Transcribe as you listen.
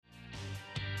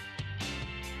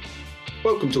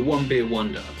Welcome to One Beer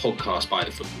Wonder, a podcast by The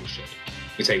Football Shed.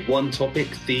 We take one topic,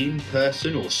 theme,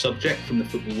 person or subject from the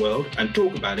football world and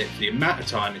talk about it for the amount of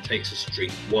time it takes us to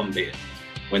drink one beer.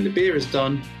 When the beer is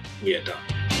done, we are done.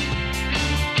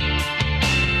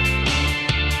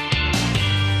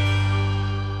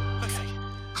 Okay.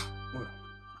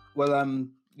 Well,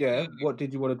 what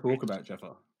did you want to talk about,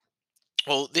 Jeffer?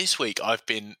 Well, this week I've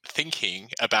been thinking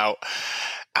about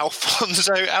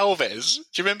Alfonso Alves.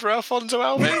 Do you remember Alfonso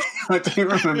Alves? I do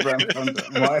remember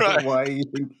Alfonso. Right. Why are you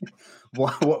thinking?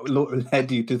 What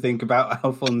led you to think about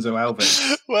Alfonso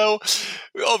Alves? Well,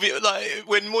 like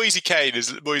when Moise Kean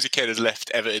has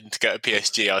left Everton to go to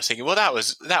PSG, I was thinking, well, that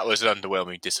was an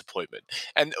underwhelming disappointment.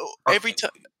 And every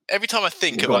time I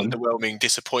think of underwhelming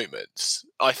disappointments,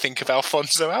 I think of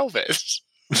Alfonso Alves.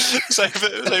 So for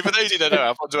those who don't know,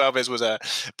 Alfonso Alves was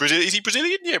is he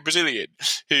Brazilian? Yeah, Brazilian,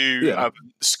 who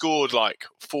scored like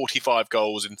 45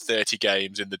 goals in 30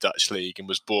 games in the Dutch league and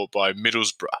was bought by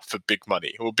Middlesbrough for big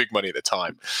money at the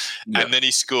time. Yeah. And then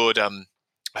he scored, I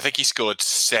think he scored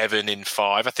 7 in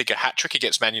 5. I think a hat-trick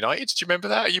against Man United. Do you remember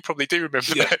that? You probably do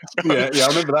remember that. Yeah, I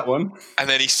remember that one. And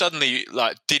then he suddenly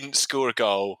didn't score a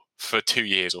goal for 2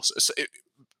 years or so. So it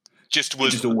just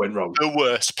all went wrong. The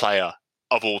worst player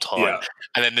of all time. Yeah.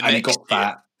 And then he got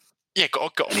fat. Yeah,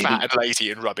 got fat and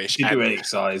lazy and rubbish. Didn't do any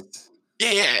exercise.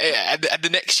 Yeah. And the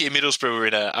next year, Middlesbrough were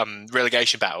in a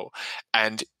relegation battle,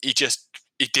 and he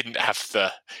didn't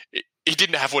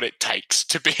have what it takes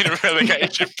to be in a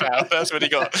relegation battle. That's when he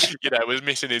got, was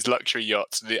missing his luxury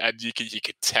yachts, and you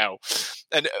could tell.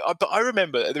 And but I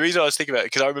remember the reason I was thinking about it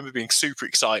because I remember being super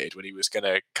excited when he was going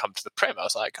to come to the Prem. I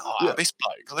was like, this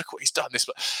bloke, look what he's done.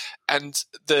 And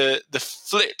the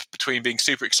flip between being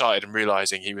super excited and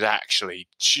realizing he was actually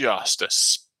just a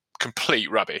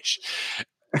complete rubbish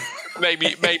made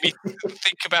me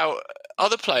think about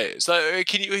other players.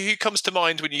 Who comes to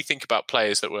mind when you think about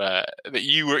players that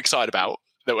you were excited about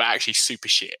that were actually super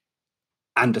shit?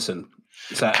 Anderson.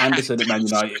 So Anderson at Man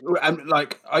United. And Man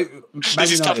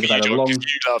United have had a long. You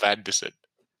love Anderson.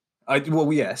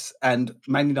 Yes, and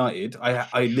Man United.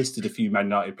 I listed a few Man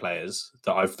United players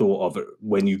that I've thought of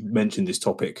when you mentioned this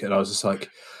topic, and I was just like,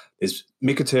 "There's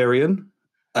Mkhitaryan,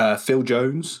 Phil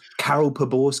Jones, Karol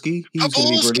Poborski. He's going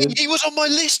to be brilliant. He was on my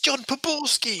list, John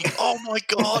Poborski. Oh my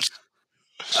god.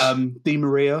 Di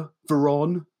Maria,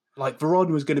 Veron. Veron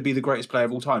was going to be the greatest player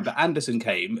of all time, but Anderson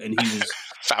came and he was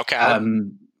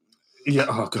Falcao.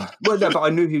 Oh god. Well, no, but I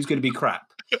knew he was going to be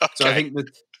crap. Okay. So I think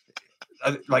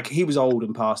that he was old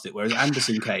and past it. Whereas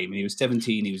Anderson came and he was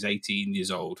 17, he was 18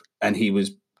 years old, and he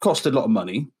was cost a lot of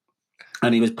money,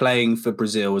 and he was playing for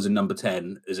Brazil as a number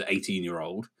 10 as an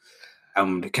 18-year-old.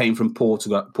 And came from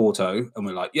Porto, and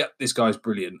we're like, yep, this guy's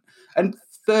brilliant. And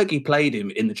Fergie played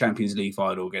him in the Champions League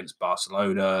final against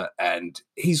Barcelona, and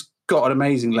he's got an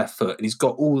amazing left foot, and he's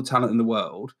got all the talent in the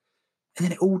world. And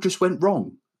then it all just went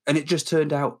wrong. And it just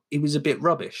turned out he was a bit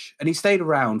rubbish. And he stayed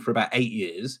around for about 8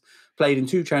 years, played in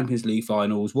 2 Champions League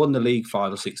finals, won the league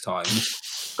 5 or 6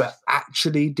 times, but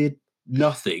actually did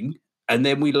nothing. And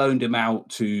then we loaned him out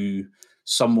to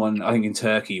someone, I think in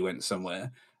Turkey, he went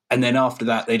somewhere. And then after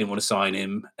that, they didn't want to sign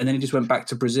him. And then he just went back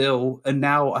to Brazil. And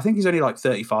now, I think he's only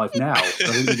 35 now. I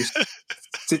think he just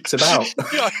sits about.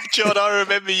 John, I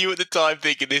remember you at the time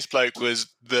thinking this bloke was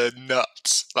the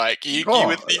nuts. You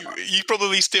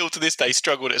probably still to this day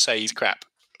struggle to say he's crap.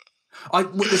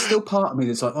 There's still part of me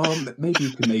that's like, maybe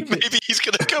he can make it. Maybe he's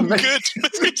going to come good.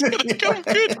 He's going to come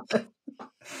good.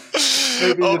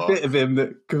 Maybe there's a bit of him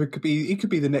that could be. He could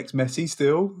be the next Messi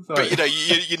still. But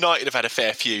United have had a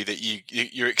fair few that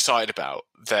you're excited about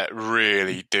that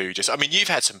really do just. I mean, you've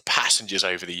had some passengers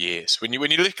over the years. When you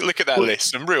look at that list,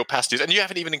 some real passengers, and you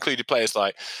haven't even included players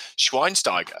like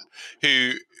Schweinsteiger,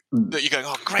 who that you're going,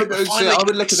 oh great, finally I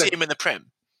would see him in the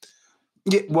Prem.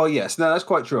 Yeah, well, yes, no, that's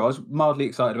quite true. I was mildly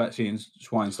excited about seeing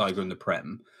Schweinsteiger in the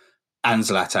Prem and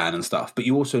Zlatan and stuff, but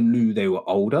you also knew they were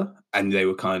older and they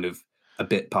were kind of a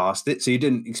bit past it, so you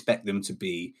didn't expect them to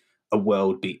be a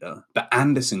world beater. But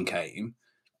Anderson came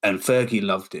and Fergie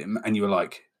loved him, and you were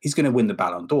like, he's going to win the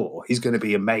Ballon d'Or, he's going to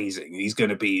be amazing, he's going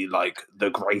to be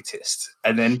the greatest.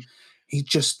 And then he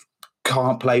just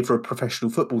can't play for a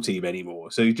professional football team anymore,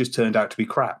 so he just turned out to be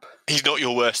crap. He's not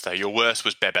your worst though. Your worst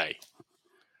was Bebe.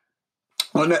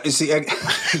 Well, no, see,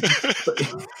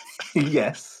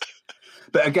 yes.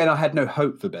 But again, I had no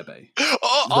hope for Bebe.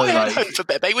 I had hope for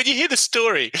Bebe. When you hear the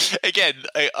story, again,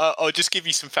 I'll just give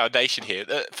you some foundation here.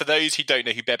 For those who don't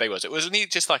know who Bebe was, wasn't he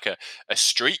just like a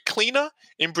street cleaner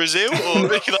in Brazil?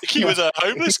 Or he was a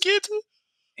homeless kid?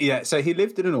 Yeah, so he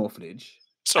lived in an orphanage.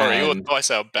 Sorry, I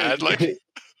sound bad.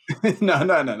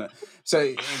 No.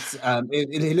 So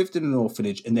he lived in an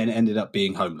orphanage and then ended up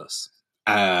being homeless.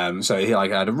 So he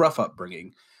had a rough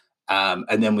upbringing,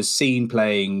 and then was seen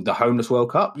playing the Homeless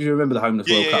World Cup. Do you remember the Homeless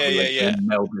World Cup? We went to in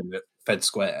Melbourne at Fed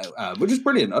Square, which is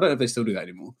brilliant. I don't know if they still do that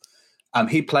anymore.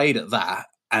 He played at that,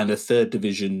 and a third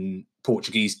division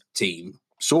Portuguese team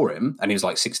saw him, and he was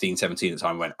like 16, 17 at the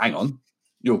time, and went, hang on,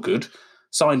 you're good.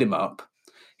 Signed him up.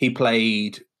 He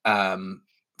played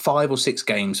 5 or 6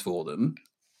 games for them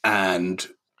and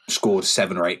scored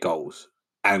 7 or 8 goals.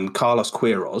 And Carlos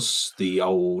Queiroz, the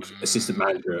old assistant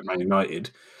manager at Man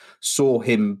United, saw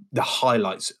him, the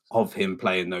highlights of him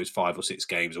playing those 5 or 6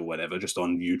 games or whatever, just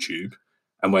on YouTube,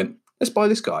 and went, let's buy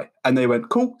this guy. And they went,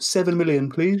 cool, 7 million,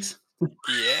 please.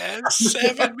 Yeah,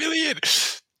 7 million.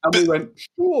 And we went,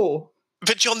 sure.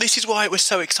 But John, this is why it was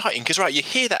so exciting, because you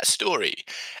hear that story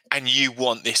and you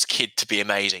want this kid to be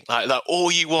amazing. Like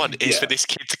all you want is for this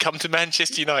kid to come to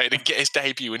Manchester United and get his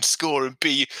debut and score and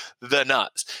be the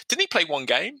nuts. Didn't he play 1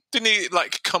 game? Didn't he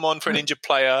come on for an injured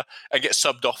player and get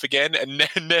subbed off again and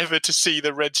never to see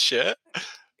the red shirt?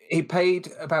 He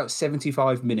played about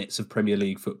 75 minutes of Premier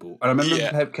League football. And I remember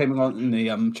him came on in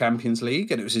the Champions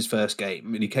League, and it was his first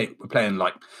game. And he came playing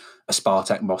like a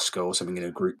Spartak Moscow or something in a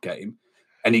group game.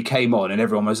 And he came on, and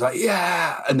everyone was like,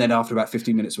 yeah. And then after about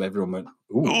 15 minutes, everyone went,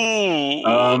 ooh.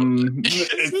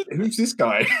 Who's this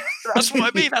guy? That's what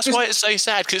I mean. That's why it's so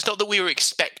sad, because it's not that we were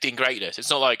expecting greatness. It's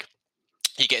not like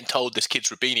you're getting told this kid's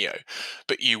Robinho,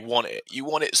 but you want it. You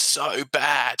want it so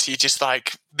bad. You're just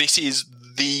like, this is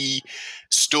the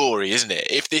story, isn't it?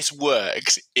 If this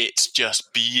works, it's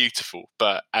just beautiful.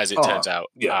 But as it turns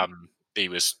out, he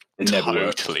was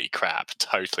totally crap.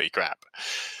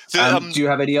 So, do you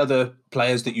have any other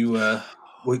players that you were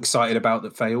excited about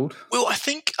that failed? Well, I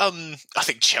think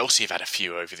Chelsea have had a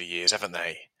few over the years, haven't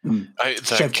they?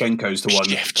 Shevchenko's the one.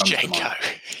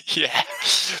 Shevchenko, yeah.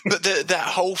 But that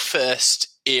whole first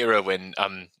era when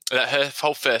her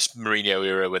whole first Mourinho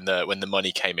era when the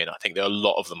money came in, I think there are a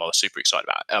lot of them I was super excited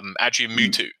about. Adrian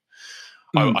Mutu.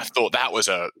 I thought that was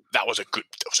a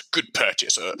good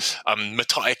purchase.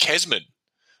 Mattia Kesman.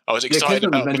 I was excited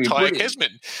about Mattia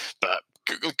Kesman, but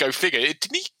go figure.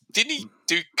 Didn't he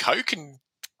do coke and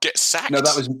get sacked? No,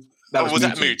 that was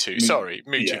Mutu? Sorry,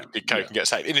 Mutu did coke and get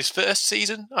sacked in his first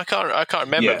season. I can't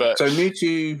remember. But so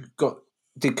Mutu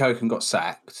did coke and got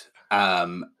sacked,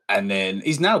 and then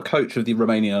he's now coach of the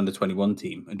Romanian under-21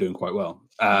 team and doing quite well.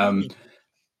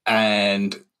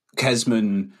 And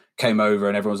Kesman came over,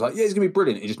 and everyone was like, "Yeah, he's going to be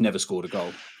brilliant." He just never scored a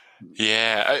goal.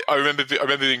 Yeah, I remember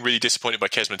being really disappointed by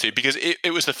Kesman too, because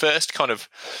it was the first kind of,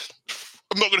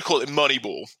 I'm not going to call it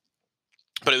Moneyball,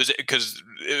 but it was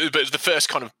the first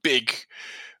kind of big,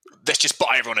 let's just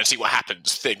buy everyone and see what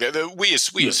happens thing. We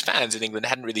as fans in England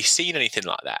hadn't really seen anything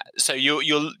like that. So you're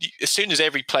as soon as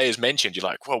every player's mentioned, you're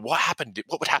like, well, what happened?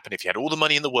 What would happen if you had all the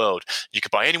money in the world? You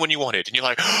could buy anyone you wanted, and you're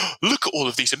like, oh, look at all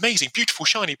of these amazing, beautiful,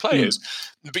 shiny players.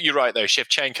 But you're right though,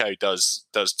 Shevchenko does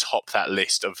top that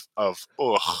list of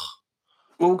Well,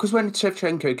 because when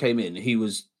Shevchenko came in, he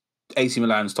was AC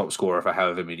Milan's top scorer for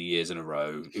however many years in a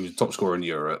row. He was top scorer in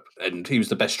Europe, and he was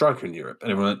the best striker in Europe.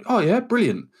 And everyone went, oh yeah,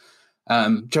 brilliant.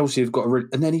 Chelsea have got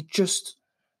and then he just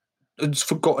has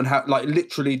forgotten how, like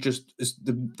literally just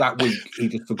that week, he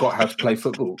just forgot how to play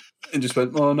football and just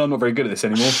went, oh no, I'm not very good at this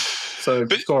anymore. So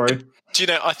sorry. Do you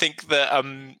know, I think that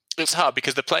it's hard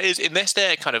because the players, unless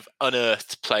they're kind of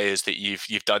unearthed players that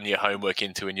you've done your homework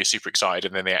into and you're super excited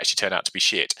and then they actually turn out to be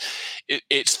shit,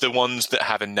 it's the ones that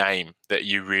have a name that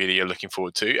you really are looking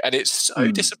forward to. And it's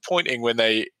so disappointing when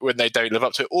they don't live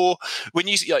up to it. Or when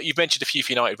you've mentioned a few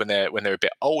for United when they're a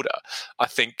bit older. I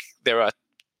think there are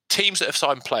teams that have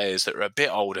signed players that are a bit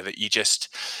older that you're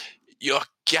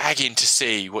gagging to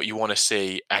see what you want to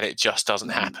see, and it just doesn't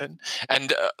happen.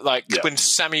 And when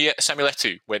Samuel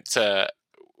Eto'o went to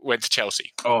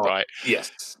Chelsea, right?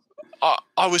 Yes.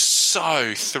 I was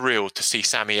so thrilled to see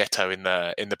Sammy Eto'o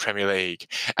in the Premier League,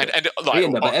 and he ended up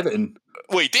at Everton.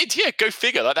 Well, he did, yeah. Go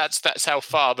figure. Like that's how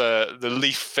far the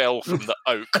leaf fell from the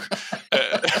oak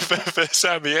for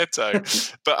Sammy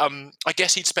Eto'o. But I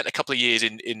guess he'd spent a couple of years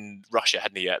in Russia,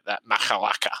 hadn't he? At that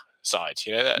Machalaka side,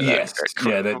 you know.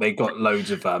 They got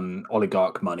loads of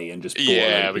oligarch money and just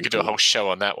we could do a whole show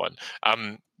on that one.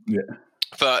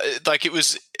 But it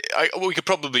was, we could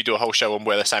probably do a whole show on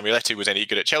whether Samuel Eto'o was any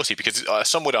good at Chelsea, because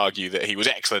some would argue that he was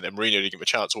excellent and Mourinho didn't give him a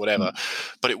chance or whatever.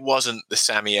 But it wasn't the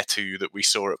Sammy Eto'o that we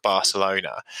saw at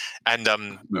Barcelona. And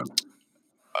I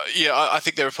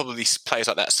think there are probably players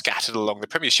like that scattered along the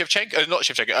Premier.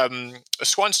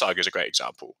 Schweinsteiger is a great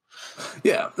example.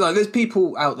 Yeah, there's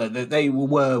people out there that they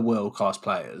were world-class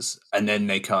players, and then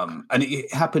they come, and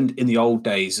it happened in the old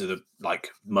days of the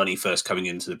money first coming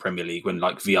into the Premier League when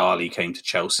Vialli came to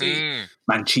Chelsea,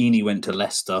 Mancini went to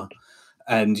Leicester,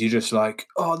 and you're just like,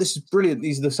 oh, this is brilliant.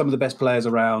 These are some of the best players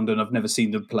around, and I've never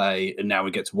seen them play, and now we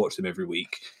get to watch them every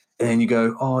week. And then you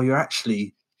go, oh, you're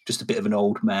actually just a bit of an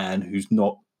old man who's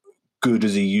not good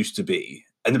as he used to be.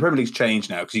 And the Premier League's changed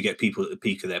now because you get people at the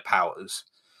peak of their powers.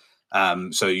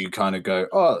 So you kind of go,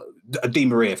 oh, Di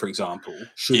Maria, for example,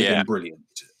 should have been brilliant.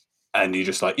 And you're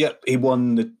just like, yep, he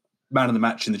won the man of the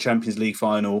match in the Champions League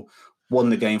final, won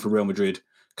the game for Real Madrid,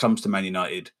 comes to Man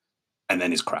United, and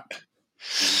then is crap.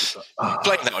 Like, oh.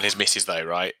 Blame that on his missus, though,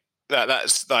 right?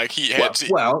 That's like he had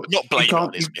well, not blame it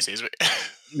on his missus. But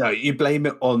no, you blame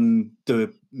it on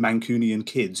the Mancunian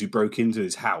kids who broke into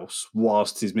his house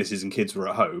whilst his missus and kids were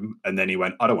at home, and then he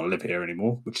went, "I don't want to live here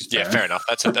anymore," which is fair enough.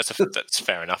 That's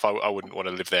fair enough. I wouldn't want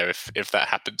to live there if that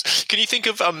happened. Can you think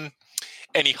of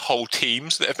any whole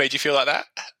teams that have made you feel like that?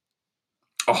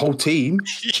 A whole team?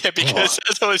 Yeah, because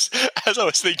as I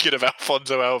was thinking of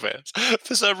Alfonso Alves,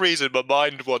 for some reason my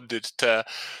mind wandered to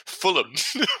Fulham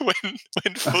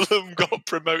when Fulham got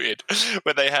promoted,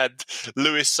 when they had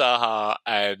Luis Saha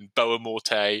and Boa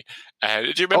Morte.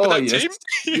 And do you remember that team?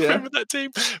 You remember that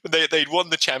team? They'd won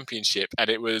the championship, and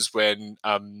it was when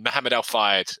Mohamed Al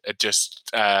Fayed had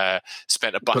just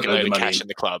spent a bucket load of cash in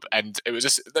the club, and it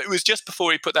was just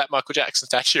before he put that Michael Jackson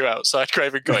statue outside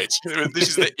Craven Cottage. This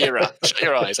is the era. Shut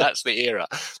your eyes. That's the era.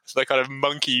 It's the kind of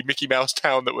monkey Mickey Mouse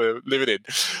town that we're living in.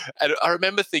 And I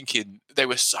remember thinking they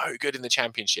were so good in the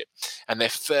championship, and their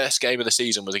first game of the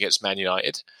season was against Man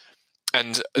United.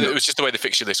 And it was just the way the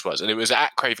fixture list was. And it was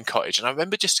at Craven Cottage. And I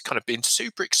remember just kind of being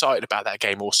super excited about that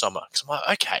game all summer. Because I'm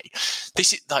like, okay,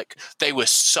 this is like, they were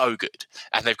so good.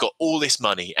 And they've got all this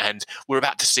money. And we're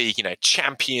about to see,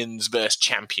 champions versus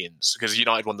champions. Because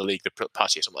United won the league the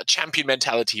past year. So I'm like, champion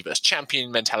mentality versus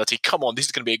champion mentality. Come on, this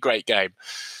is going to be a great game.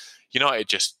 United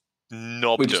just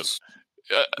knobbed them.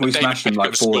 We smashed them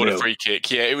like 4-0. Scored a free kick.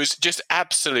 Yeah, it was just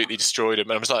absolutely destroyed them.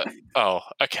 And I was like, oh,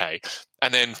 okay.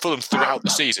 And then Fulham throughout the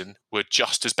season were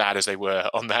just as bad as they were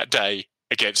on that day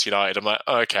against United. I'm like,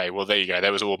 okay, well, there you go.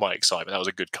 That was all my excitement. That was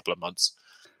a good couple of months.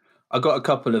 I got a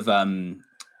couple of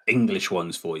English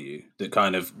ones for you, that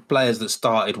kind of players that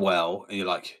started well, and you're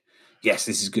like, yes,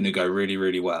 this is going to go really,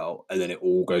 really well, and then it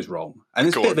all goes wrong. And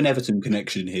there's a bit of an Everton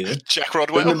connection here. Jack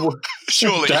Rodwell,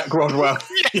 surely. Jack Rodwell.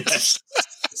 Yes.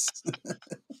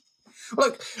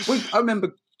 Look, I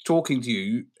remember talking to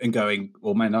you and going,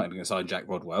 well, Man United are going to sign Jack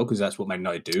Rodwell, because that's what Man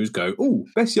United do, is go, oh,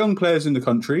 best young players in the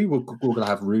country. We're going to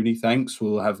have Rooney, thanks.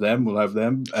 We'll have them.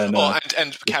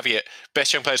 And caveat,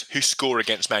 best young players who score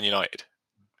against Man United.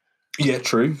 Yeah,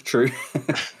 true.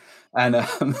 And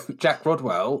Jack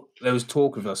Rodwell, there was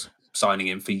talk of us signing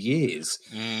him for years.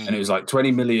 And it was like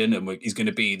 20 million, and he's going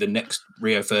to be the next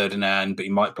Rio Ferdinand, but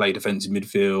he might play defensive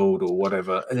midfield or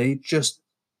whatever. And he just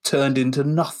turned into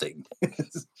nothing.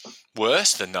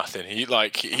 Worse than nothing. He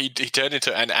turned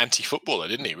into an anti-footballer,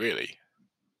 didn't he, really?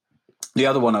 The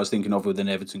other one I was thinking of with an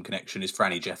Everton connection is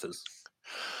Franny Jeffers.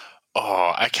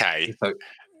 Oh, okay. So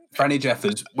Franny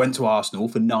Jeffers went to Arsenal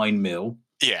for 9 mil.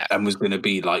 Yeah. And was going to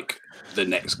be like the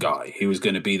next guy. He was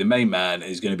going to be the main man, and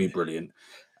he's going to be brilliant.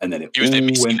 And then he was their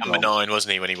missing number 9,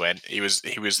 wasn't he, when he went? He was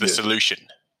the solution.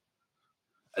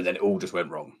 And then it all just went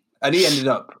wrong. And he ended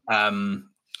up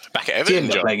back at Everton. He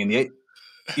ended up playing in the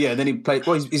then he played.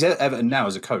 Well, he's at Everton now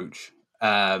as a coach,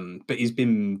 but he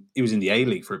was in the A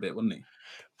League for a bit, wasn't he?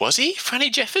 Was he?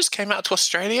 Franny Jeffers came out to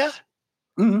Australia.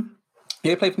 Mm-hmm. Yeah,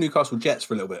 he played for Newcastle Jets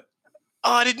for a little bit.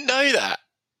 Oh, I didn't know that.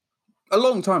 A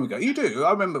long time ago. You do.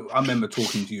 I remember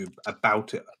talking to you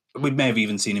about it. We may have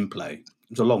even seen him play. It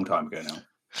was a long time ago now.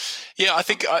 Yeah, I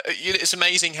think it's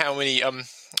amazing how many.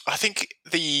 I think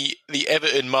the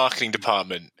Everton marketing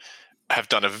department have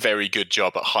done a very good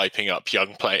job at hyping up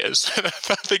young players. I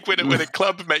think when a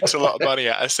club makes a lot of money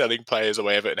out of selling players the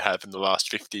way Everton have in the last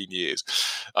 15 years,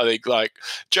 I think like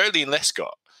Joleon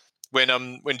Lescott. When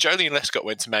Joleon Lescott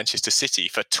went to Manchester City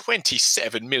for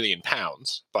 £27 million,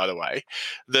 by the way,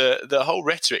 the whole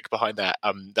rhetoric behind that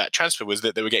transfer was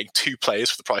that they were getting 2 players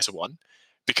for the price of 1,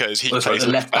 because he plays like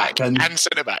left back and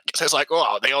centre back. So it's like,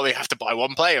 oh, they only have to buy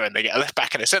 1 player and they get a left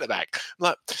back and a centre back. I'm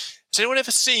like, has anyone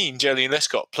ever seen Joleon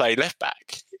Lescott play left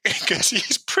back? Because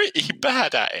he's pretty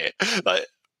bad at it. Like,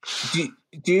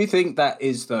 do you think that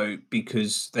is, though,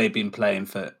 because they've been playing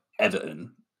for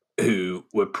Everton, who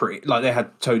were pretty, like, they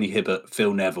had Tony Hibbert,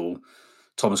 Phil Neville,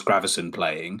 Thomas Gravison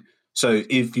playing. So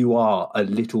if you are a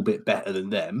little bit better than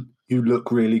them, you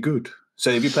look really good. So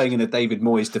if you're playing in a David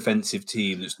Moyes defensive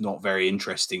team that's not very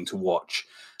interesting to watch,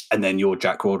 and then you're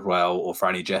Jack Rodwell or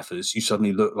Franny Jeffers, you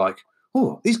suddenly look like,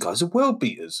 oh, these guys are world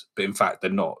beaters. But in fact,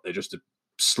 they're not. They're just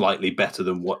slightly better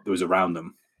than what was around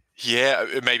them. Yeah,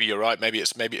 maybe you're right. Maybe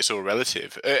it's all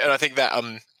relative. And I think that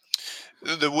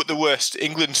the worst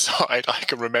England side I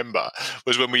can remember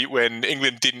was when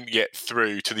England didn't get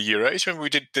through to the Euros. Remember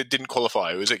they didn't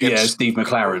qualify. It was against Steve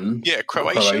McLaren.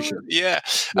 Croatia. Yeah,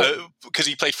 because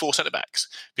he played 4 centre backs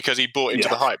because he bought into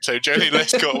the hype. So Johnny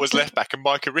Lescott was left back and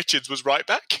Micah Richards was right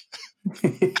back.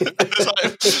 It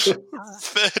was like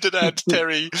Ferdinand,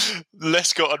 Terry,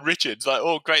 Lescott, and Richards. Like,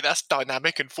 oh, great, that's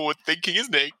dynamic and forward thinking,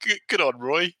 isn't it? Good on,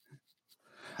 Roy.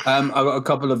 I've got a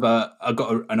couple of. I've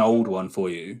got an old one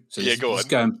for you. So go on.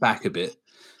 Going back a bit.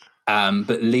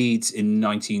 But Leeds in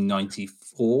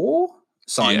 1994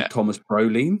 signed Thomas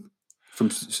Brolin from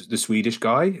the Swedish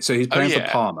guy. So he's playing for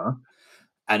Parma,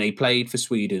 and he played for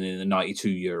Sweden in the 92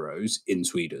 Euros in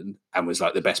Sweden and was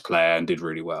like the best player and did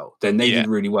really well. Then they did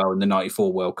really well in the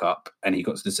 94 World Cup, and they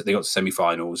got to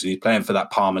semi-finals. He's playing for that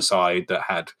Parma side that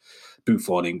had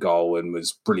Buffon in goal and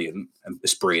was brilliant, and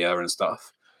Espria and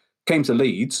stuff. Came to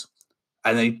Leeds,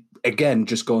 and they again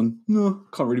just gone, no,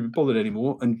 can't really be bothered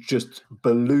anymore, and just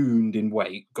ballooned in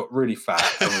weight, got really fat,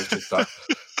 and was just like,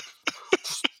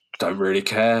 don't really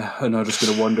care, and I'm just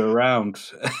going to wander around.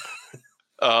 So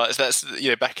that's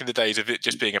back in the days of it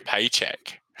just being a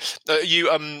paycheck.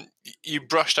 You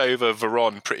brushed over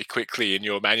Veron pretty quickly in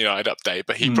your Man United update,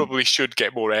 but he probably should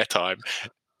get more airtime.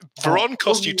 Veron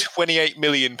cost you £28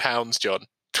 million, John.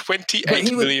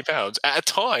 £28 million at a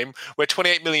time where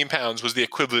 £28 million was the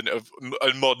equivalent of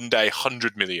a modern day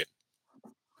 100 million.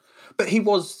 But he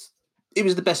was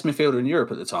the best midfielder in Europe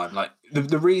at the time. Like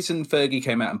the reason Fergie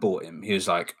came out and bought him, he was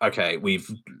like, okay, we've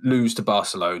lose to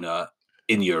Barcelona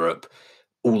in Europe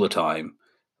all the time.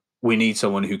 We need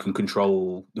someone who can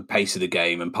control the pace of the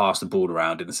game and pass the ball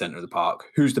around in the centre of the park.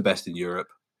 Who's the best in Europe?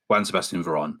 Juan Sebastian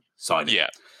Veron. Sign him. Yeah.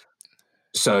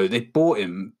 So they bought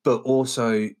him, but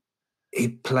also he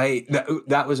played.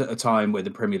 That was at a time where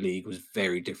the Premier League was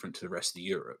very different to the rest of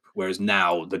Europe, whereas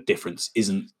now the difference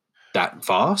isn't that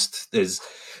vast. There's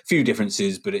a few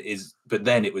differences, but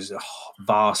then it was a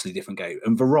vastly different game.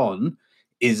 And Veron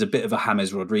is a bit of a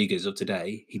James Rodriguez of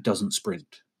today. He doesn't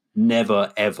sprint.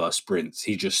 Never, ever sprints.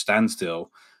 He just stands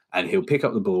still and he'll pick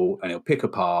up the ball and he'll pick a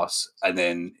pass and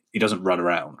then he doesn't run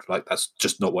around. Like, that's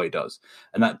just not what he does.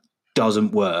 And that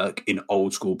doesn't work in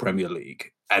old school Premier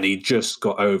League. And he just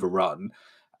got overrun.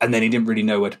 And then he didn't really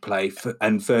know where to play.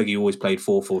 And Fergie always played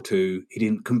 4-4-2.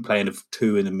 He couldn't play in a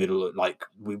 2 in the middle. Like,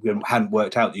 we hadn't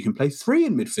worked out that you can play 3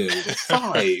 in midfield or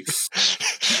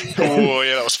 5. Oh,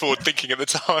 yeah, that was forward thinking at the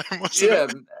time, wasn't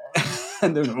it?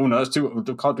 And then, oh, no, it's too,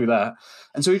 can't do that.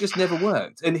 And so he just never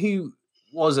worked. And he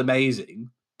was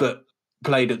amazing, but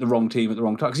played at the wrong team at the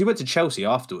wrong time. Because he went to Chelsea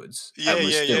afterwards and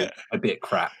was still a bit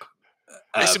crap.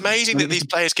 It's amazing that these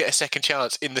players get a second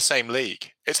chance in the same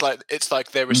league. It's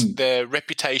like their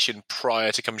reputation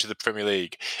prior to coming to the Premier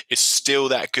League is still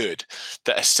that good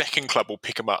that a second club will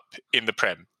pick them up in the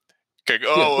Prem. Going,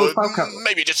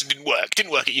 maybe it just didn't work.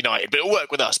 Didn't work at United, but it'll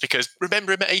work with us because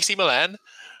remember him at AC Milan?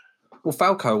 Well,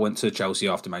 Falcao went to Chelsea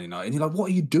after Man United, and you're like,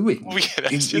 what are you doing? Well, yeah,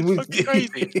 that's just fucking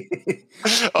crazy.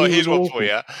 Here's one for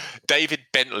you. David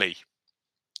Bentley.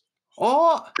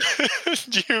 What?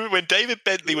 When David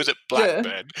Bentley was at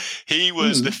Blackburn, he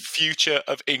was the future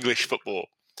of English football.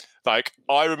 Like,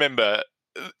 I remember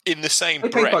in the same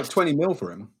breath... They paid like 20 mil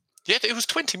for him. Yeah, it was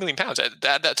 £20 million at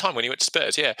that time when he went to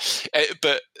Spurs, yeah.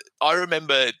 But I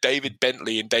remember David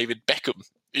Bentley and David Beckham.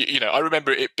 You know, I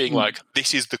remember it being like,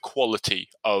 this is the quality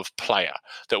of player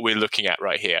that we're looking at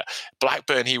right here.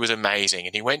 Blackburn, he was amazing.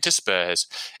 And he went to Spurs.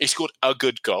 He scored a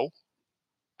good goal.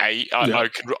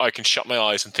 I can shut my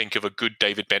eyes and think of a good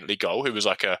David Bentley goal. It was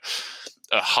like a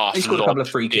half. He scored a couple of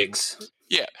free kicks.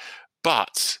 Yeah,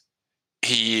 but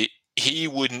he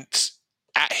wouldn't,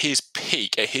 at his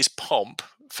peak, at his pomp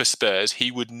for Spurs, he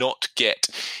would not get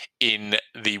in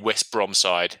the West Brom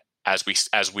side as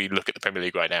we look at the Premier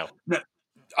League right now. No,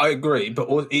 I agree, but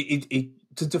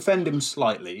to defend him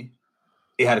slightly,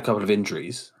 he had a couple of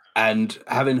injuries, and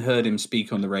having heard him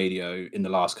speak on the radio in the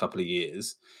last couple of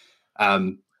years.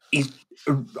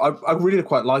 I really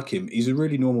quite like him. He's a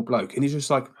really normal bloke, and he's just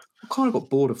like, I kind of got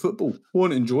bored of football. I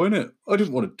wasn't enjoying it. I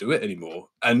didn't want to do it anymore.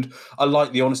 And I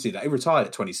like the honesty that he retired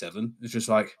at 27. It's just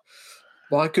like,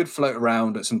 well, I could float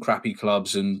around at some crappy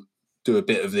clubs and do a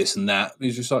bit of this and that.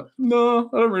 He's just like, no,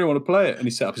 I don't really want to play it. And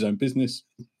he set up his own business.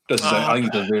 Does his own, I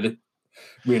think he does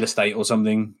real estate or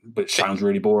something, which sounds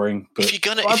really boring. But if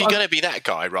you're gonna be that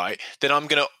guy, right, then I'm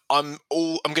gonna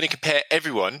compare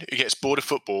everyone who gets bored of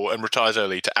football and retires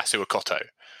early to Asu Akoto.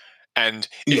 And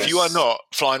if you are not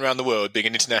flying around the world being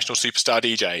an international superstar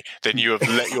DJ, then you have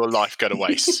let your life go to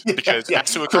waste because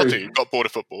Asu Akoto got bored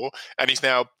of football and he's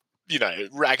now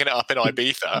ragging it up in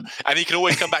Ibiza, and he can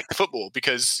always come back to football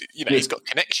because he's got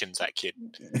connections. That kid.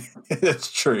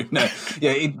 That's true. No,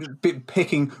 yeah,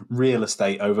 picking real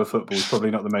estate over football is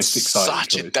probably not the most exciting.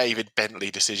 Such a David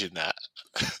Bentley decision. That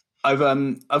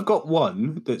I've got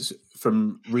one that's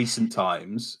from recent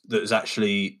times that's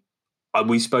actually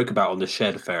we spoke about on the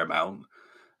shed a fair amount,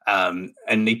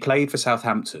 and he played for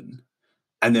Southampton,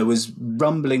 and there was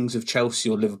rumblings of Chelsea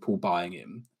or Liverpool buying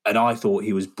him, and I thought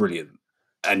he was brilliant.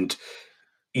 And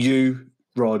you,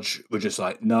 Rog, were just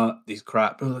like, "No, he's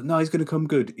crap." I was like, "No, he's going to come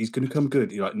good. He's going to come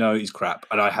good." You're like, "No, he's crap,"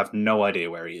 and I have no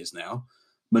idea where he is now.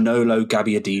 Manolo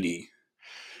Gabbiadini.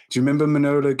 Do you remember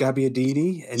Manolo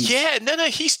Gabbiadini? Yeah, no,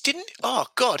 he didn't. Oh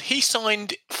God, he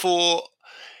signed for.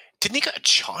 Didn't he go to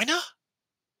China?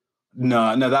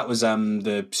 No, that was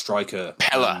the striker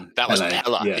Pella. That was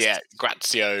Pella. Yes. Yeah,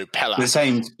 Grazio Pella.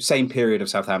 The same period of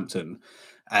Southampton,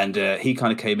 and he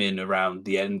kind of came in around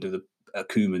the end of the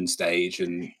Koeman stage,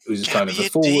 and it was kind of a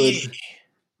forward.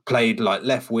 Played like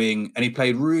left wing, and he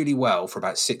played really well for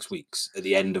about 6 weeks at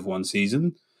the end of one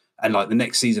season. And like the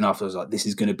next season after, I was like, this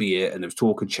is going to be it. And there was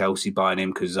talk of Chelsea buying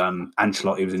him because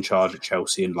Ancelotti was in charge at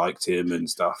Chelsea and liked him and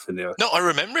stuff. And no, I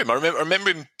remember him. I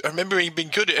remember him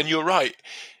being good. And you're right.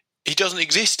 He doesn't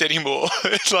exist anymore.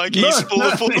 It's like he's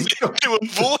fallen into a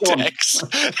vortex,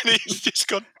 and he's just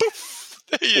gone poof.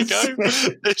 There you go.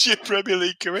 There's your Premier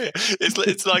League career.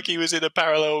 It's like he was in a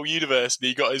parallel universe and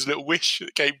he got his little wish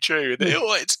that came true. And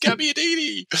it's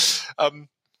Gabbiadini.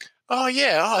 Oh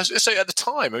yeah. So at the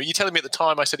time, are you telling me at the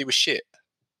time I said he was shit?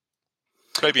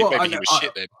 Maybe he was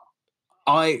shit then.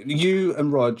 You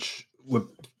and Rog were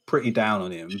pretty down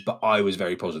on him, but I was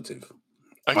very positive.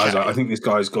 Okay. I was like, I think this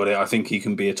guy's got it. I think he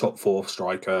can be a top 4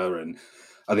 striker, and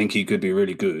I think he could be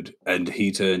really good. And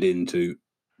he turned into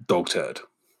dog turd.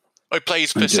 He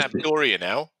plays for Sampdoria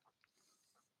now.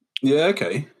 Yeah,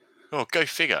 okay. Oh, go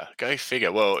figure.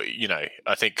 Well,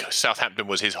 I think Southampton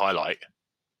was his highlight.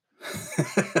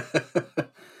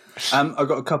 I've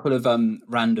got a couple of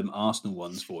random Arsenal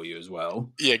ones for you as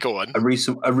well. Yeah, go on. A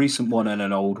recent one and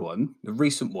an old one. The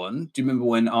recent one, do you remember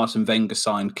when Arsene Wenger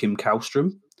signed Kim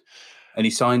Kallstrom? And he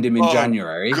signed him in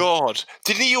January. God.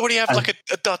 Didn't he already have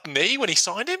a dud knee when he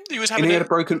signed him? He had a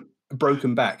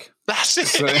broken back. That's it.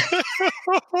 So,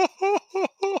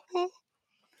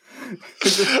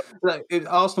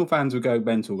 Arsenal fans would go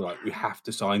mental, like, we have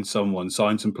to sign some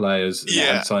players.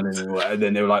 And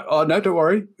then they were like, oh, no, don't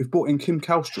worry. We've brought in Kim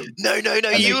Kallstrom. No.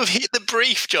 You have hit the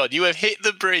brief, John. You have hit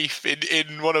the brief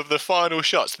in one of the final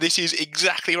shots. This is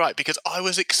exactly right, because I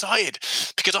was excited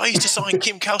because I used to sign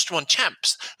Kim Kallstrom on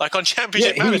Champs, like on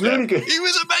Championship Manager. Was really good. He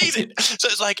was amazing. So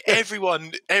it's like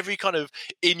every kind of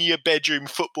in your bedroom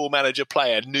football manager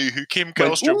player knew who Kim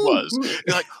Kallstrom was.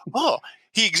 You're like, oh,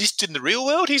 he exists in the real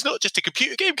world. He's not just a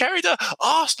computer game character.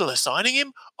 Arsenal are signing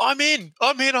him. I'm in.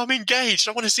 I'm engaged.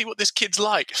 I want to see what this kid's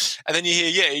like. And then you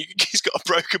hear, he's got a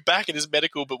broken back in his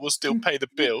medical, but will still pay the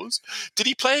bills. Did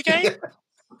he play a game?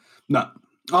 No.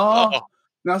 No,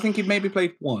 I think he maybe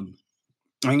played one.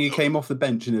 I think he came off the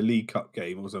bench in a League Cup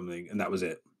game or something, and that was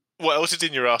it. What else is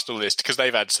in your Arsenal list? Because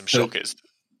they've had some shockers.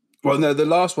 Well, no, the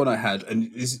last one I had, and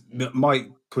this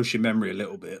might push your memory a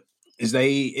little bit, is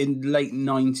they, in the late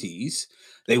 90s,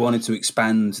 they wanted to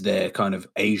expand their kind of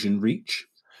Asian reach.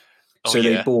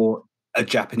 They bought a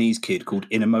Japanese kid called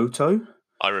Inamoto.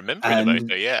 I remember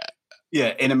Inamoto, yeah.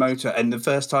 Yeah, Inamoto. And the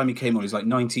first time he came on, he's like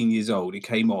 19 years old. He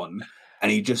came on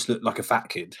and he just looked like a fat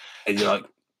kid. And you're like,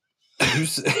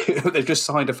 they've just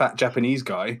signed a fat Japanese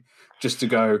guy just to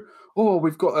go, oh,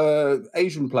 we've got an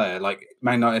Asian player. Like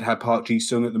Man United had Park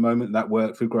Ji-sung at the moment. That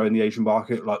worked for growing the Asian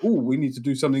market. Like, oh, we need to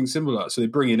do something similar. So they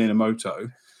bring in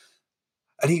Inamoto.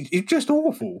 And he's just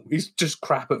awful. He's just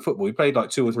crap at football. He played like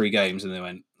 2 or 3 games and they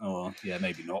went, oh, yeah,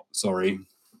 maybe not. Sorry.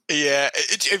 Yeah.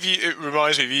 It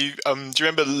reminds me of you. Do you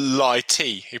remember Lai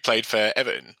T, who played for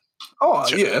Everton? Oh,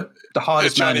 yeah. The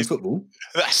highest man in football.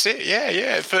 That's it.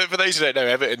 Yeah. For those who don't know,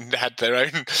 Everton had their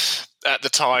own, at the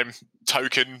time,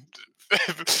 token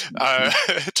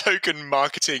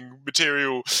marketing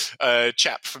material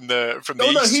chap from the East.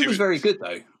 No, he was very good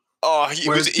though. Oh, he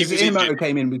was Inamoto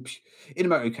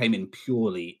came in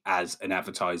purely as an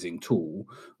advertising tool,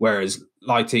 whereas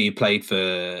Lighty played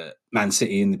for Man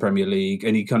City in the Premier League,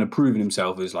 and he kind of proven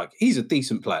himself as like he's a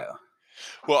decent player.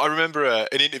 Well, I remember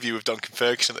an interview with Duncan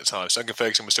Ferguson at the time. So Duncan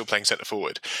Ferguson was still playing centre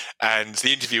forward, and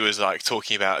the interviewer was like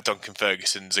talking about Duncan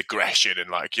Ferguson's aggression and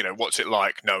like, what's it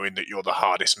like knowing that you're the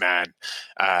hardest man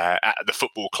at the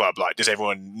football club? Like, does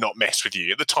everyone not mess with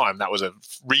you? At the time, that was a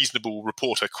reasonable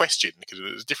reporter question because it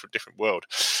was a different world.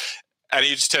 And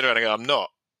he just turned around and go, I'm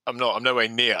not. I'm nowhere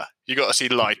near. You got to see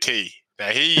Lai T. Now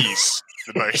he's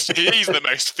He's the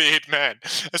most feared man.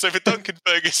 And so for Duncan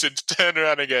Ferguson to turn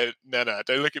around and go, no,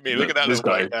 don't look at me. Look at that little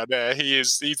guy down there.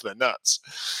 He's the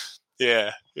nuts.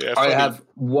 Yeah. I funny. have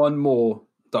one more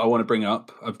that I want to bring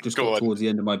up. I've just got towards the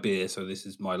end of my beer, so this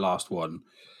is my last one.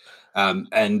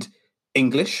 And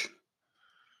English,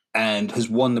 and has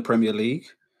won the Premier League,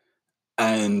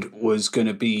 and was going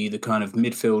to be the kind of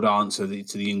midfield answer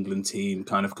to the England team,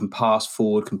 kind of can pass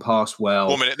forward, can pass well.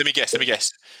 1 minute, let me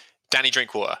guess. Danny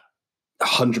Drinkwater.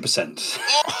 100%.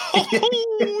 Oh,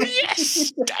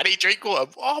 yes! Danny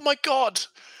Drinkwater. Oh, my God.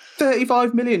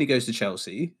 35 million he goes to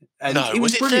Chelsea. And no,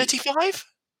 was it 35?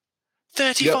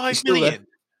 35 million?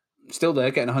 Still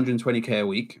there, getting 120k a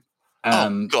week.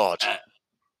 Oh, God.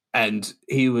 And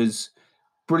he was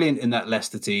brilliant in that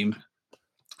Leicester team.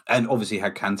 And obviously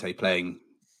had Kante playing,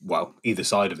 well, either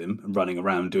side of him and running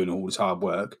around doing all his hard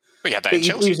work. We had that in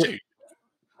Chelsea too.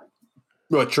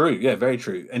 Well, true. Yeah, very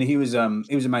true. And he was a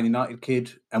Man United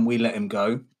kid, and we let him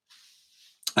go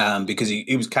because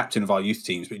he was captain of our youth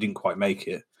teams, but he didn't quite make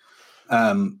it.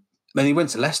 Then he went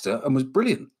to Leicester and was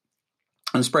brilliant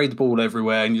and sprayed the ball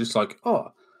everywhere. And you're just like,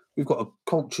 oh, we've got a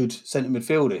cultured centre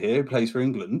midfielder here who plays for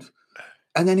England.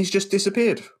 And then he's just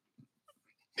disappeared.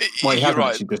 Well, he hasn't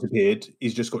actually disappeared.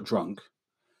 He's just got drunk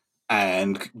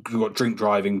and got drink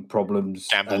driving problems,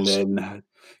 and then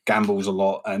gambles a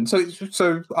lot. And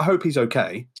so I hope he's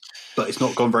okay, but it's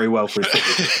not gone very well for his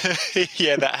football.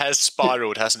 Yeah, that has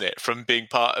spiralled, hasn't it? From being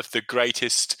part of the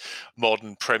greatest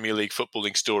modern Premier League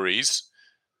footballing stories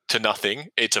to nothing.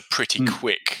 It's a pretty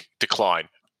quick decline.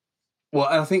 Well,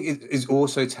 I think it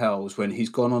also tells when he's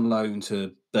gone on loan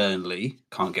to Burnley,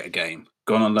 can't get a game.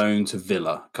 Gone on loan to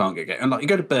Villa, can't get a game. And like you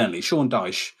go to Burnley, Sean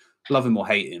Dyche, love him or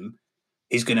hate him,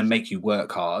 is going to make you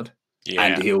work hard,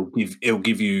 and he'll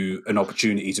give you an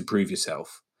opportunity to prove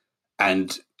yourself.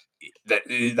 And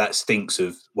that stinks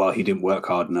of, well, he didn't work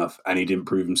hard enough and he didn't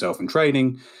prove himself in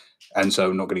training, and so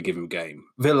I'm not going to give him a game.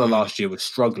 Villa last year was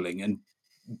struggling and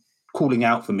calling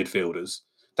out for midfielders.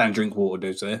 Dan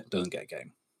Drinkwater doesn't get a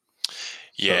game.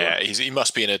 Yeah, so, he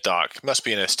must be in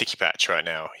a sticky patch right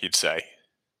now, you'd say.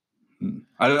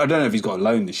 I don't know if he's got a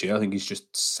loan this year. I think he's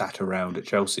just sat around at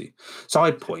Chelsea.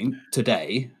 Side point,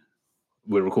 today,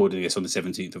 we're recording this on the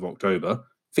 17th of October,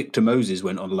 Victor Moses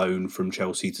went on loan from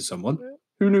Chelsea to someone.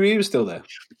 Who knew he was still there?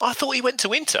 I thought he went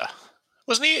to Inter.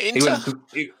 Wasn't he at Inter?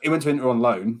 He went to Inter on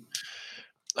loan.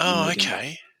 Oh,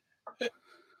 okay.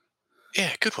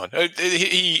 Yeah, good one. I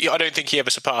don't think he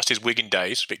ever surpassed his Wigan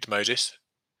days, Victor Moses.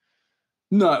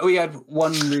 No, he had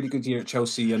one really good year at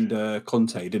Chelsea under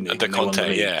Conte, didn't he? Under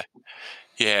Conte, yeah.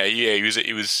 He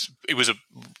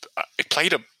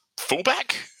played a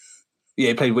fullback. Yeah,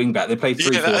 he played wing back. They played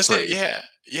 3-4-3. That's it.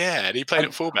 Yeah, and he played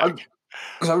at fullback.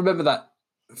 Because I remember that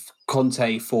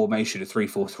Conte formation of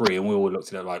 3-4-3, and we all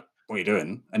looked at it like, "What are you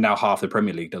doing?" And now half the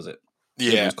Premier League does it.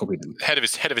 Yeah, ahead of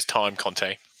his time,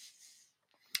 Conte.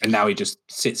 And now he just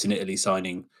sits in Italy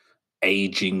signing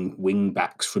aging wing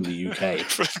backs from the UK,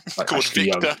 like called Ashley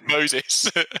Victor Young.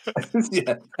 Moses.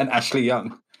 Yeah, and Ashley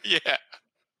Young. Yeah.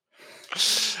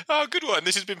 Oh, good one.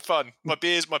 This has been fun. My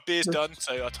beer's done,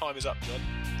 so our time is up, John.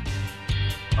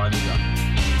 Time is up.